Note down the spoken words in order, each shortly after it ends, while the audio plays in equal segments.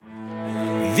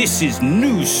This is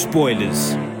News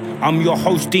Spoilers. I'm your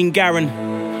host, Dean Garron.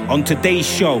 On today's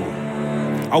show,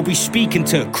 I'll be speaking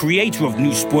to creator of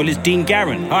News Spoilers, Dean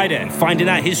Garron. Hi there, and finding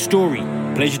out his story.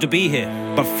 Pleasure to be here.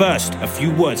 But first, a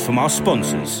few words from our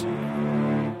sponsors.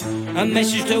 A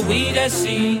message to we that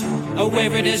see, aware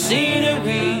of the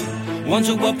scenery. Want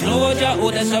to applaud ya,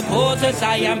 all the supporters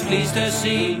I am pleased to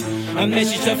see. A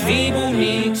message to feeble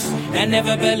needs that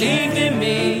never believed in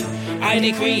me. I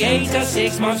the creator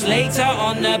 6 months later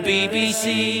on the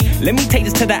BBC. Let me take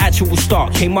this to the actual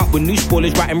start. Came up with News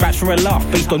Spoilers, writing raps for a laugh.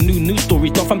 Based on new news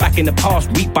stories, not from back in the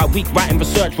past. Week by week, writing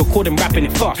research, recording, rapping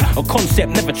it fast. A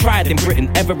concept never tried in Britain.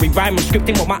 Every rhyme and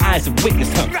scripting what my eyes have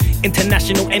witnessed.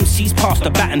 International MCs pass the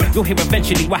baton. You'll hear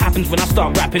eventually what happens when I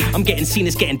start rapping. I'm getting seen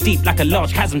as getting deep like a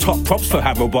large chasm. Top props for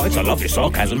how robotics, I love your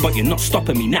sarcasm. But you're not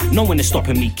stopping me now, no one is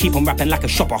stopping me. Keep on rapping like a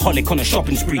shopaholic on a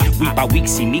shopping spree. Week by week,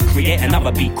 see me create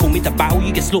another beat. Call me the battle,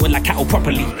 you get slaughtered like cattle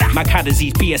properly. My cat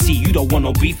disease, BSE, you don't want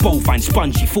no beef. Bovine,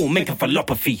 spongy, full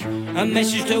mencephalopathy. A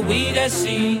message to we that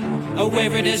see, aware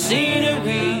of the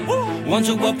scenery. Want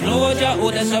to applaud ya,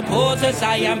 all the supporters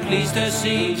I am pleased to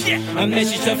see. A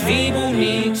message to feeble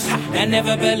needs that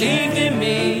never believed in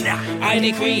me. I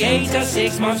the creator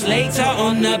 6 months later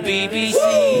on the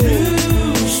BBC.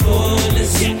 News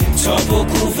spoilers,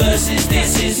 topical verses,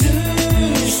 this is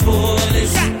news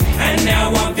spoilers. And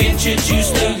now I've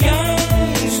introduced the young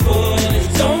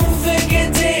spoilers. Don't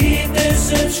forget to hit the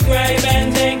subscribe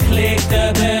and then click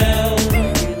the bell.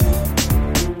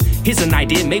 Here's an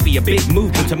idea, maybe a big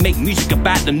movement to make music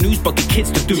about the news, but get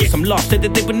kids to do it. Some laugh said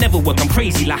that they would never work. I'm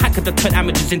crazy, like how could I turn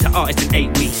amateurs into artists in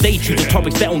 8 weeks? Stay true to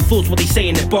topics, their own thoughts, what they say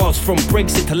in their bars. From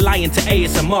Brexit to lying to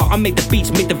ASMR. I made the beats,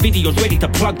 made the videos, ready to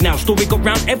plug now. Story got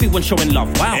round, everyone showing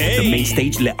love. Wow. The main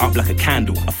stage lit up like a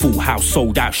candle. A full house,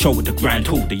 sold out show at the Grand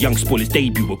Hall. The Young Spoilers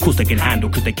debut, of course they can handle,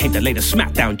 cause they came to lay the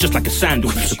smack down just like a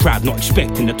sandal. The crowd not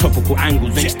expecting the topical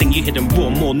angles. Next thing you hear them raw,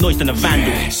 more noise than a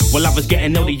vandal. While others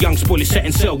getting know the Young Spoilers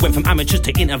setting sail. Went from amateurs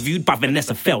to interviewed by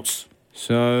Vanessa Feltz.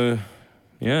 So,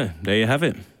 yeah, there you have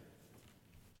it.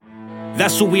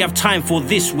 That's all we have time for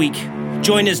this week.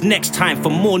 Join us next time for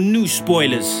more News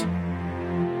Spoilers.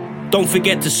 Don't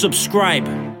forget to subscribe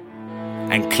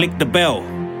and click the bell.